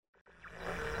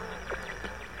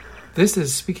This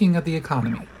is Speaking of the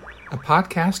Economy, a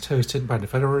podcast hosted by the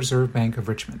Federal Reserve Bank of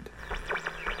Richmond.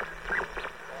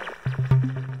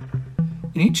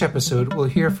 In each episode, we'll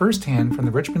hear firsthand from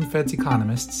the Richmond Fed's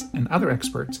economists and other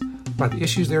experts about the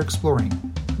issues they're exploring,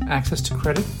 from access to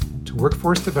credit, to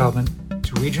workforce development,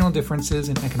 to regional differences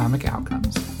in economic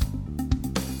outcomes.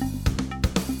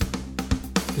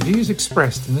 The views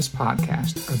expressed in this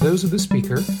podcast are those of the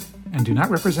speaker and do not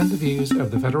represent the views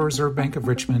of the Federal Reserve Bank of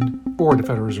Richmond or the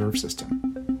Federal Reserve System.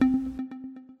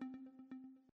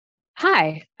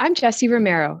 Hi, I'm Jessie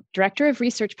Romero, Director of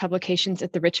Research Publications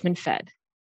at the Richmond Fed.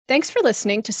 Thanks for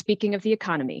listening to Speaking of the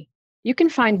Economy. You can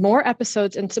find more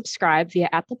episodes and subscribe via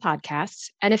Apple Podcasts.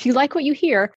 And if you like what you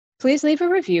hear, please leave a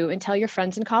review and tell your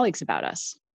friends and colleagues about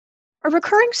us. A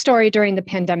recurring story during the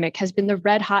pandemic has been the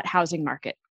red-hot housing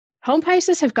market. Home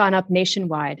prices have gone up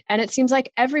nationwide, and it seems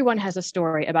like everyone has a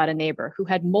story about a neighbor who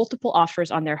had multiple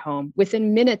offers on their home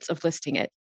within minutes of listing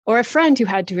it, or a friend who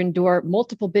had to endure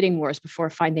multiple bidding wars before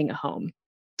finding a home.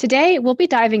 Today, we'll be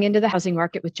diving into the housing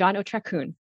market with John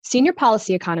Otracun, Senior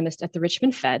Policy Economist at the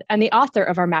Richmond Fed and the author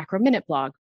of our Macro Minute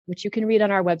blog, which you can read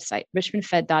on our website,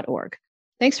 richmondfed.org.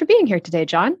 Thanks for being here today,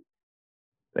 John.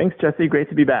 Thanks, Jessie. Great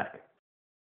to be back.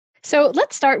 So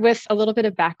let's start with a little bit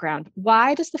of background.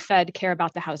 Why does the Fed care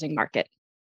about the housing market?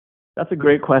 That's a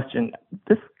great question.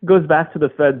 This goes back to the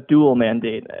Fed's dual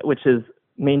mandate, which is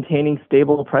maintaining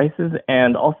stable prices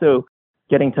and also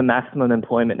getting to maximum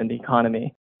employment in the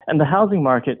economy. And the housing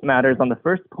market matters on the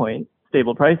first point,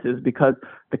 stable prices, because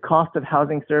the cost of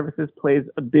housing services plays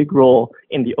a big role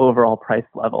in the overall price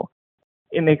level.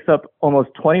 It makes up almost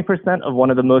 20% of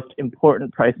one of the most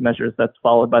important price measures that's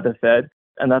followed by the Fed,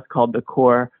 and that's called the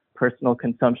Core Personal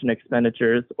Consumption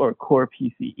Expenditures, or Core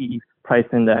PCE price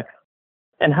index.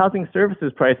 And housing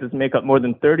services prices make up more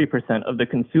than 30% of the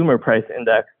Consumer Price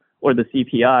Index, or the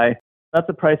CPI. That's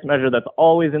a price measure that's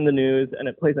always in the news, and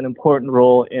it plays an important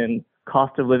role in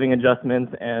cost of living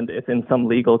adjustments, and it's in some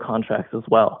legal contracts as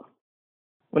well.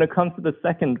 When it comes to the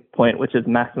second point, which is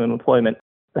maximum employment,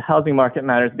 the housing market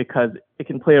matters because it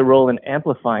can play a role in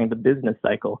amplifying the business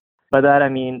cycle. By that, I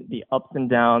mean the ups and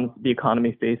downs the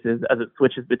economy faces as it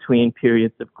switches between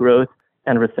periods of growth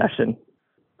and recession.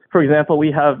 For example, we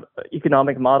have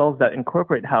economic models that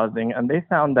incorporate housing, and they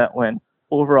found that when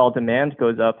overall demand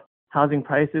goes up, housing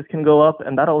prices can go up,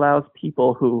 and that allows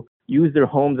people who use their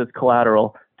homes as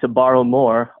collateral to borrow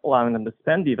more, allowing them to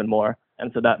spend even more,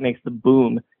 and so that makes the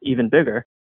boom even bigger.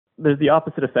 There's the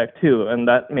opposite effect too, and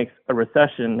that makes a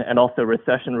recession and also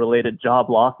recession-related job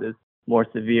losses more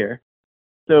severe.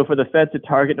 So for the Fed to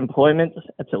target employment,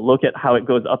 to look at how it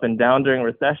goes up and down during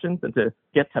recessions, and to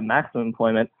get to maximum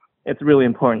employment, it's really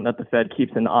important that the Fed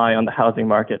keeps an eye on the housing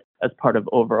market as part of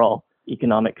overall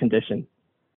economic conditions.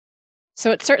 So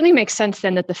it certainly makes sense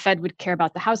then that the Fed would care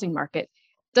about the housing market.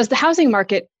 Does the housing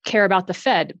market care about the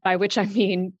Fed? By which I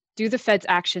mean, do the Fed's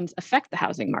actions affect the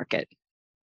housing market?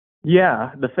 Yeah,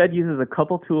 the Fed uses a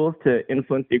couple tools to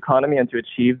influence the economy and to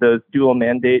achieve those dual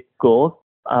mandate goals.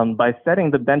 By setting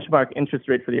the benchmark interest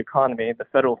rate for the economy, the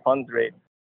federal funds rate,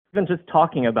 even just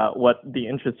talking about what the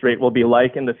interest rate will be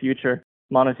like in the future,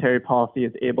 monetary policy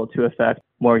is able to affect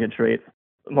mortgage rates.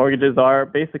 Mortgages are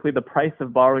basically the price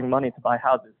of borrowing money to buy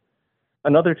houses.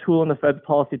 Another tool in the Fed's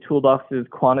policy toolbox is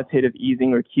quantitative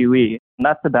easing, or QE, and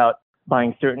that's about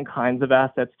buying certain kinds of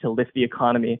assets to lift the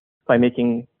economy by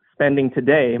making spending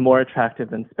today more attractive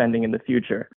than spending in the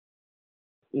future.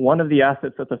 One of the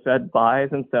assets that the Fed buys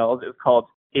and sells is called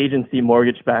agency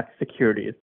mortgage-backed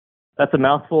securities. That's a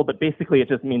mouthful, but basically it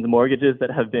just means mortgages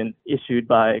that have been issued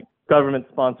by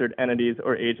government-sponsored entities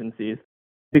or agencies.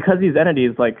 Because these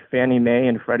entities like Fannie Mae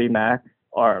and Freddie Mac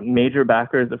are major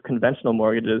backers of conventional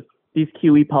mortgages, these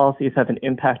QE policies have an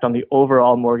impact on the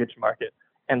overall mortgage market,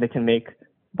 and they can make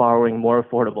borrowing more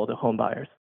affordable to home buyers.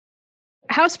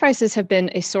 House prices have been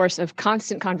a source of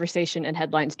constant conversation and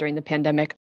headlines during the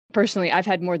pandemic. Personally, I've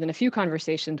had more than a few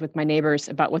conversations with my neighbors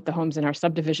about what the homes in our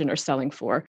subdivision are selling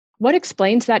for. What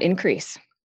explains that increase?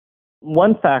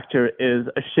 One factor is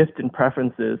a shift in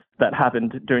preferences that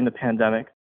happened during the pandemic.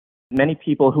 Many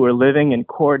people who were living in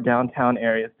core downtown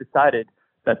areas decided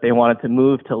that they wanted to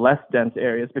move to less dense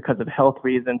areas because of health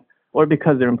reasons or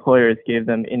because their employers gave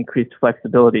them increased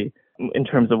flexibility in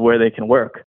terms of where they can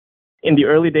work. In the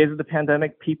early days of the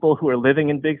pandemic, people who were living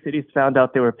in big cities found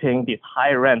out they were paying these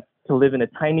high rents to live in a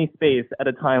tiny space at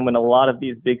a time when a lot of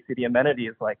these big city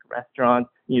amenities like restaurants,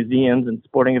 museums, and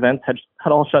sporting events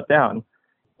had all shut down.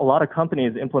 A lot of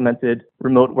companies implemented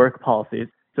remote work policies,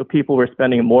 so people were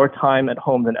spending more time at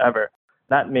home than ever.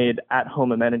 That made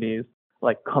at-home amenities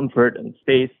like comfort and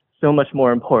space so much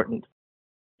more important.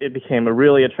 It became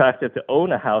really attractive to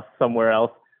own a house somewhere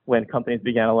else when companies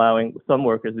began allowing some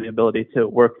workers the ability to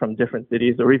work from different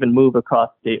cities or even move across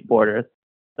state borders.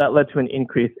 That led to an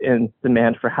increase in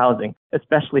demand for housing,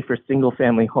 especially for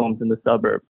single-family homes in the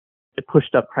suburbs. It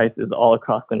pushed up prices all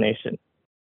across the nation.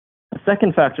 A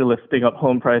second factor lifting up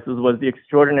home prices was the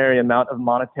extraordinary amount of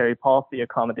monetary policy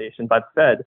accommodation by the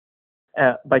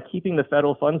Fed. By keeping the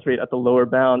federal funds rate at the lower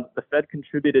bound, the Fed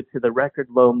contributed to the record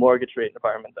low mortgage rate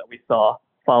environment that we saw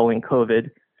following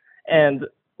COVID. And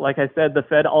like I said, the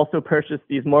Fed also purchased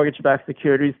these mortgage-backed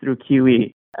securities through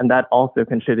QE, and that also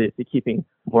contributed to keeping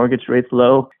mortgage rates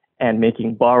low and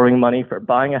making borrowing money for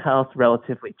buying a house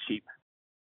relatively cheap.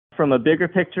 From a bigger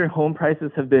picture, home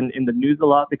prices have been in the news a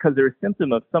lot because they're a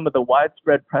symptom of some of the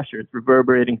widespread pressures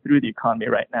reverberating through the economy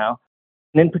right now.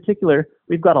 And in particular,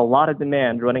 we've got a lot of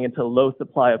demand running into a low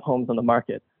supply of homes on the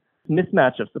market.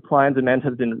 Mismatch of supply and demand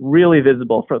has been really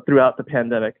visible throughout the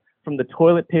pandemic, from the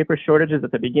toilet paper shortages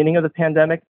at the beginning of the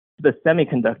pandemic to the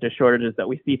semiconductor shortages that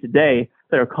we see today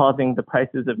that are causing the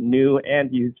prices of new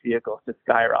and used vehicles to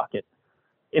skyrocket.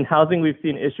 In housing, we've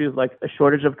seen issues like a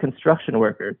shortage of construction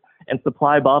workers and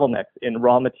supply bottlenecks in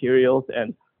raw materials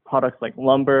and products like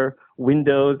lumber,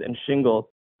 windows, and shingles,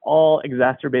 all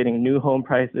exacerbating new home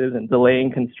prices and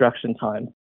delaying construction times.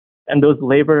 And those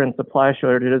labor and supply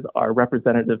shortages are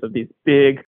representative of these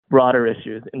big, broader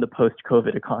issues in the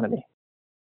post-COVID economy.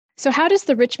 So how does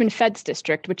the Richmond Feds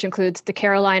District, which includes the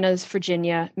Carolinas,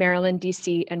 Virginia, Maryland,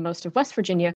 D.C., and most of West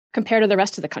Virginia, compare to the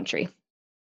rest of the country?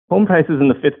 Home prices in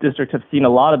the 5th District have seen a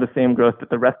lot of the same growth that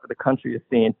the rest of the country has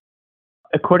seen.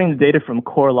 According to data from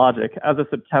CoreLogic, as of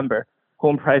September,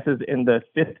 home prices in the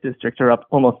 5th District are up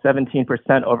almost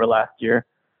 17% over last year,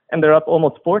 and they're up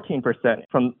almost 14%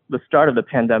 from the start of the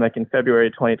pandemic in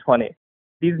February 2020.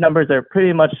 These numbers are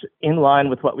pretty much in line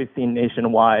with what we've seen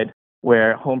nationwide,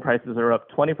 where home prices are up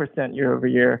 20% year over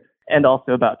year and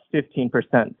also about 15%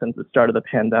 since the start of the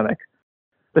pandemic.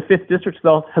 The 5th District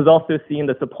has also seen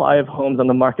the supply of homes on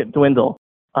the market dwindle,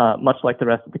 much like the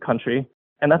rest of the country.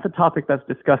 And that's a topic that's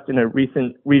discussed in a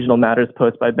recent Regional Matters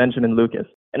post by Benjamin Lucas.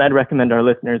 And I'd recommend our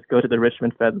listeners go to the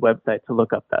Richmond Fed's website to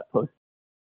look up that post.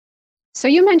 So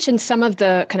you mentioned some of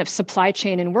the kind of supply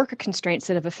chain and worker constraints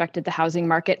that have affected the housing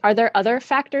market. Are there other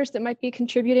factors that might be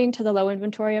contributing to the low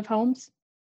inventory of homes?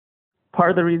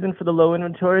 Part of the reason for the low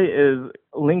inventory is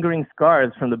lingering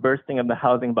scars from the bursting of the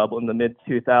housing bubble in the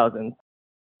mid-2000s.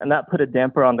 And that put a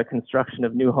damper on the construction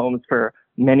of new homes for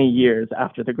many years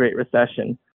after the Great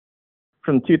Recession.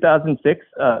 From 2006,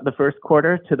 the first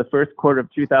quarter, to the first quarter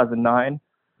of 2009,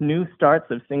 new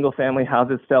starts of single-family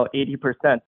houses fell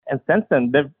 80%. And since then,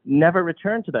 they've never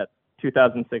returned to that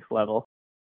 2006 level.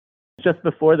 Just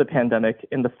before the pandemic,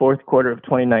 in the fourth quarter of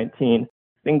 2019,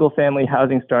 single-family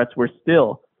housing starts were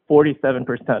still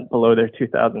 47% below their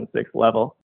 2006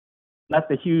 level.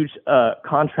 That's a huge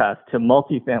contrast to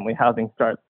multifamily housing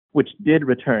starts, which did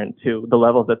return to the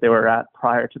levels that they were at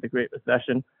prior to the Great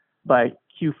Recession. By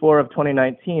Q4 of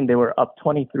 2019, they were up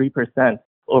 23%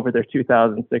 over their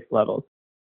 2006 levels.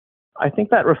 I think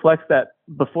that reflects that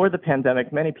before the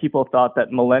pandemic, many people thought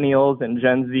that millennials and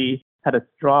Gen Z had a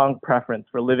strong preference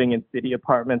for living in city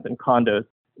apartments and condos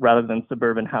rather than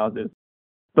suburban houses.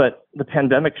 But the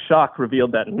pandemic shock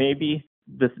revealed that maybe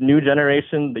this new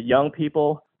generation, the young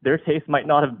people, their taste might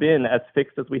not have been as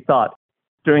fixed as we thought.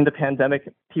 During the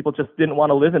pandemic, people just didn't want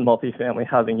to live in multifamily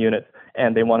housing units,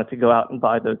 and they wanted to go out and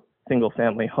buy those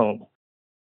single-family homes.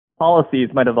 Policies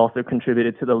might have also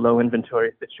contributed to the low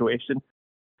inventory situation.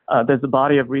 There's a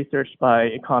body of research by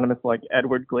economists like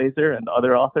Edward Glaser and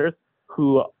other authors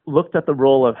who looked at the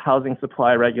role of housing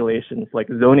supply regulations like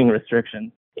zoning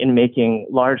restrictions in making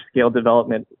large-scale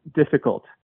development difficult,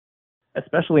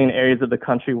 especially in areas of the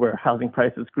country where housing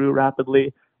prices grew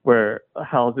rapidly, where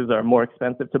houses are more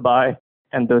expensive to buy,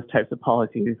 and those types of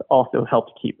policies also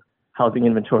helped keep housing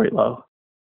inventory low.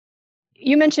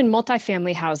 You mentioned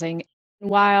multifamily housing.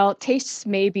 While tastes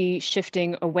may be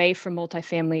shifting away from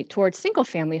multifamily towards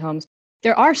single-family homes,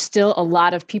 there are still a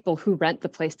lot of people who rent the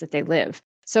place that they live.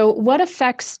 So what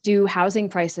effects do housing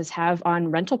prices have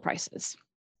on rental prices?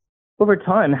 Over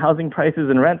time, housing prices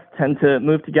and rents tend to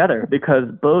move together because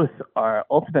both are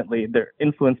ultimately, they're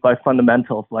influenced by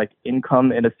fundamentals like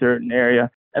income in a certain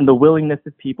area and the willingness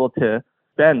of people to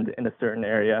spend in a certain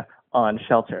area on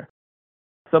shelter.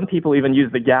 Some people even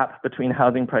use the gap between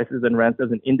housing prices and rents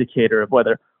as an indicator of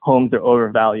whether homes are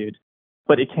overvalued.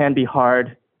 But it can be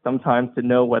hard sometimes to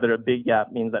know whether a big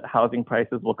gap means that housing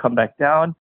prices will come back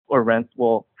down or rents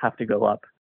will have to go up.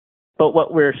 But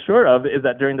what we're sure of is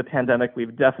that during the pandemic,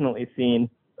 we've definitely seen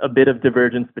a bit of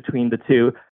divergence between the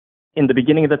two. In the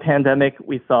beginning of the pandemic,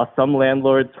 we saw some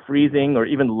landlords freezing or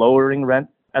even lowering rent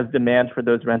as demand for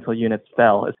those rental units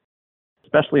fell.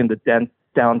 especially in the dense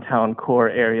downtown core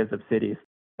areas of cities.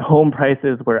 Home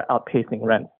prices were outpacing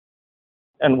rent.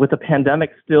 And with the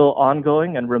pandemic still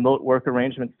ongoing and remote work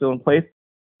arrangements still in place,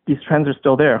 these trends are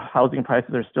still there. Housing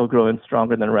prices are still growing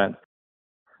stronger than rents.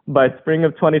 By spring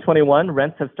of 2021,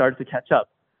 rents have started to catch up,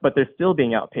 but they're still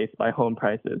being outpaced by home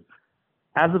prices.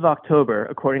 As of October,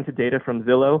 according to data from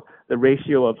Zillow, the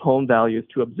ratio of home values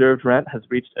to observed rent has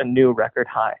reached a new record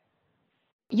high.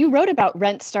 You wrote about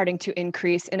rent starting to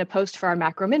increase in a post for our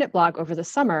Macro Minute blog over the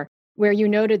summer, where you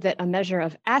noted that a measure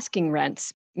of asking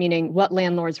rents, meaning what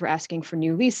landlords were asking for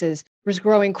new leases, was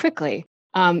growing quickly.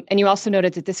 And you also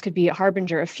noted that this could be a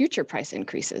harbinger of future price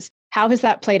increases. How has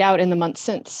that played out in the months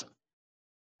since?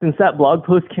 Since that blog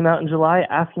post came out in July,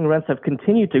 asking rents have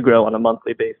continued to grow on a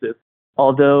monthly basis,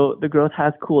 although the growth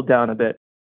has cooled down a bit.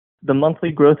 The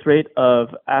monthly growth rate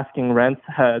of asking rents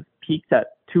has peaked at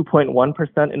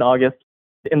 2.1% in August.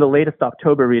 In the latest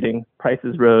October reading, rents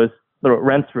rose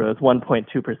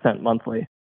 1.2% monthly.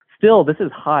 Still, this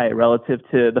is high relative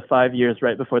to the 5 years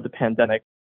right before the pandemic.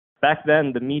 Back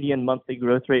then, the median monthly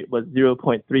growth rate was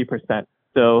 0.3%.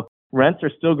 So rents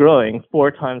are still growing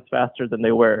 4 times faster than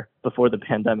they were before the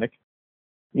pandemic.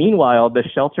 Meanwhile, the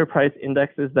shelter price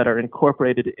indexes that are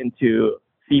incorporated into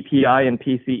CPI and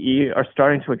PCE are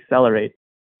starting to accelerate.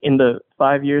 In the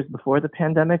 5 years before the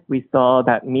pandemic, we saw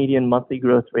that median monthly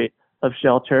growth rate of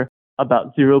shelter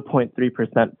about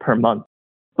 0.3% per month.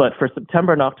 But for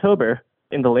September and October,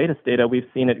 in the latest data, we've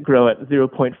seen it grow at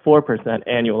 0.4%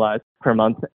 annualized per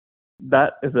month.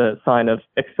 That is a sign of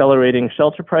accelerating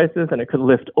shelter prices, and it could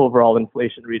lift overall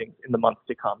inflation readings in the months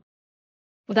to come.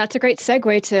 Well, that's a great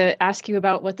segue to ask you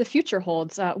about what the future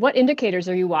holds. What indicators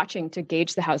are you watching to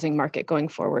gauge the housing market going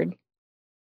forward?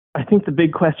 I think the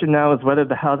big question now is whether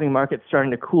the housing market's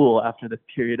starting to cool after this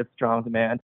period of strong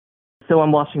demand. So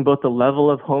I'm watching both the level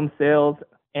of home sales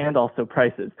and also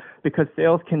prices, because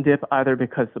sales can dip either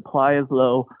because supply is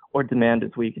low or demand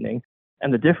is weakening.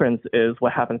 And the difference is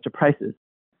what happens to prices.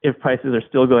 If prices are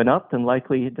still going up, then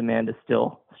likely demand is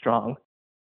still strong.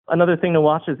 Another thing to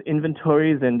watch is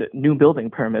inventories and new building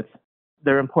permits.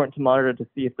 They're important to monitor to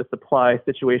see if the supply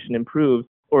situation improves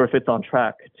or if it's on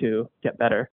track to get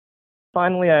better.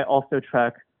 Finally, I also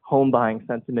track home buying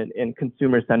sentiment in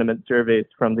consumer sentiment surveys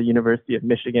from the University of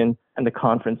Michigan and the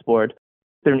Conference Board.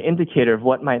 They're an indicator of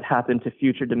what might happen to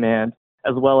future demand,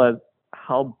 as well as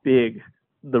how big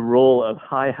the role of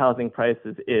high housing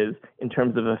prices is in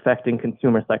terms of affecting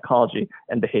consumer psychology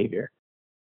and behavior.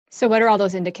 So what are all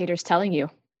those indicators telling you?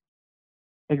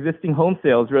 Existing home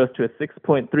sales rose to a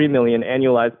 6.3 million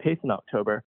annualized pace in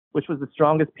October, which was the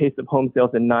strongest pace of home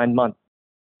sales in 9 months.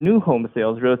 New home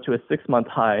sales rose to a 6-month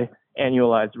high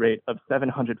annualized rate of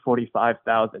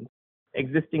 745,000.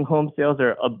 Existing home sales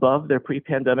are above their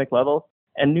pre-pandemic levels,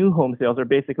 and new home sales are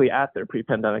basically at their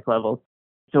pre-pandemic levels.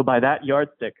 So by that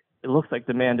yardstick, it looks like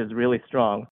demand is really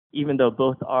strong, even though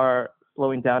both are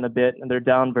slowing down a bit and they're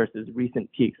down versus recent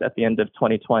peaks at the end of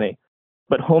 2020.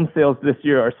 But home sales this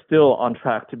year are still on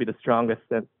track to be the strongest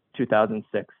since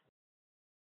 2006.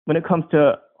 When it comes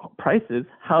to prices,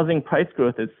 housing price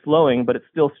growth is slowing, but it's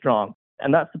still strong.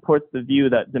 And that supports the view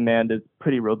that demand is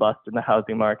pretty robust in the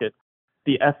housing market.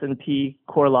 The S&P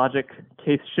CoreLogic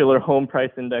Case-Shiller Home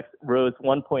Price Index rose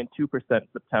 1.2% in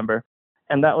September.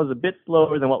 And that was a bit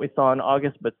slower than what we saw in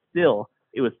August, but still,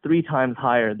 it was 3 times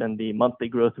higher than the monthly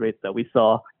growth rates that we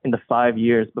saw in the 5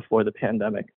 years before the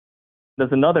pandemic.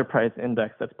 There's another price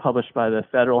index that's published by the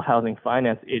Federal Housing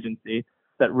Finance Agency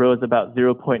that rose about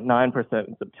 0.9%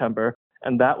 in September,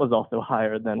 and that was also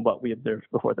higher than what we observed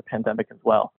before the pandemic as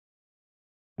well.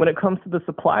 When it comes to the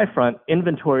supply front,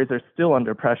 inventories are still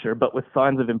under pressure, but with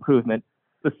signs of improvement.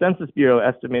 The Census Bureau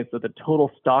estimates that the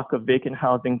total stock of vacant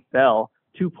housing fell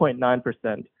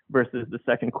 2.9% versus the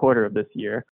second quarter of this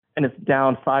year, and it's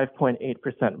down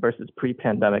 5.8% versus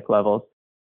pre-pandemic levels.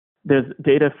 There's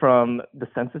data from the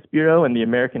Census Bureau and the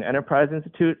American Enterprise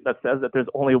Institute that says that there's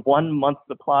only 1 month's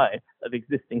supply of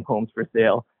existing homes for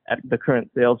sale at the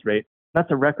current sales rate.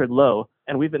 That's a record low,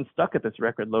 and we've been stuck at this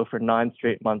record low for 9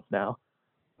 straight months now.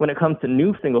 When it comes to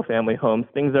new single-family homes,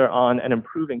 things are on an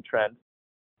improving trend.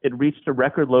 It reached a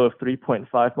record low of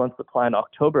 3.5 months supply in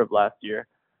October of last year,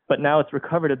 but now it's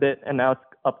recovered a bit, and now it's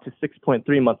up to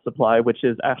 6.3 months supply, which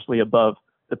is actually above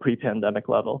the pre-pandemic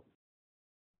level.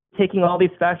 Taking all these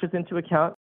factors into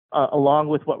account, along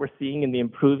with what we're seeing in the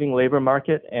improving labor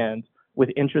market and with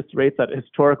interest rates at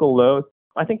historical lows,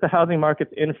 I think the housing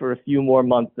market's in for a few more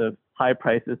months of high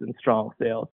prices and strong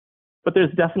sales. But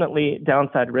there's definitely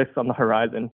downside risks on the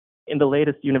horizon. In the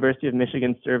latest University of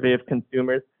Michigan survey of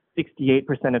consumers,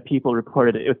 68% of people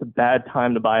reported it was a bad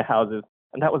time to buy houses,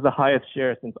 and that was the highest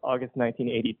share since August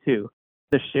 1982.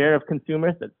 The share of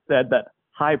consumers that said that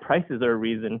high prices are a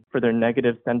reason for their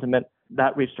negative sentiment,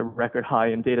 that reached a record high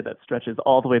in data that stretches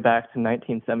all the way back to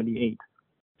 1978.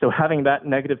 So having that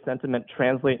negative sentiment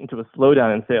translate into a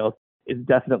slowdown in sales is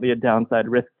definitely a downside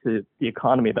risk to the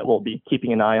economy that we'll be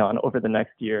keeping an eye on over the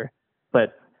next year.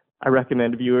 But I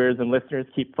recommend viewers and listeners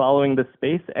keep following the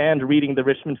space and reading the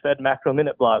Richmond Fed Macro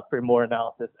Minute blog for more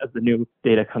analysis as the new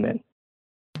data come in.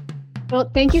 Well,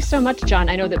 thank you so much, John.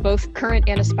 I know that both current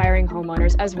and aspiring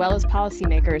homeowners, as well as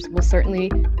policymakers, will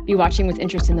certainly be watching with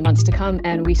interest in the months to come,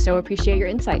 and we so appreciate your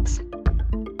insights.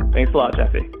 Thanks a lot,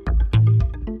 Jesse.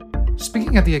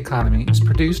 Speaking of the Economy is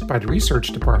produced by the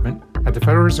Research Department at the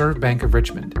Federal Reserve Bank of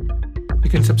Richmond. You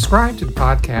can subscribe to the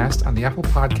podcast on the Apple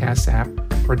Podcasts app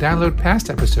or download past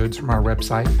episodes from our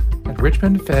website at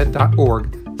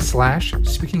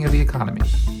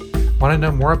richmondfed.org/speakingoftheeconomy. Want to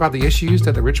know more about the issues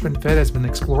that the Richmond Fed has been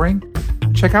exploring?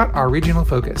 Check out our Regional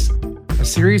Focus, a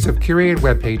series of curated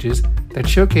web pages that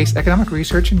showcase economic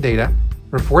research and data,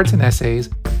 reports and essays,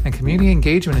 and community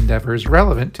engagement endeavors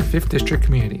relevant to 5th District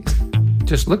communities.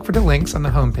 Just look for the links on the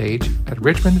homepage at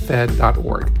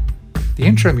richmondfed.org. The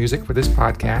intro music for this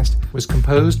podcast was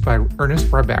composed by Ernest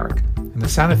Barbaric, and the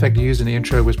sound effect used in the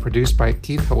intro was produced by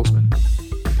Keith Holzman.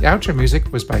 The outro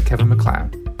music was by Kevin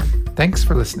MacLeod. Thanks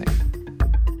for listening.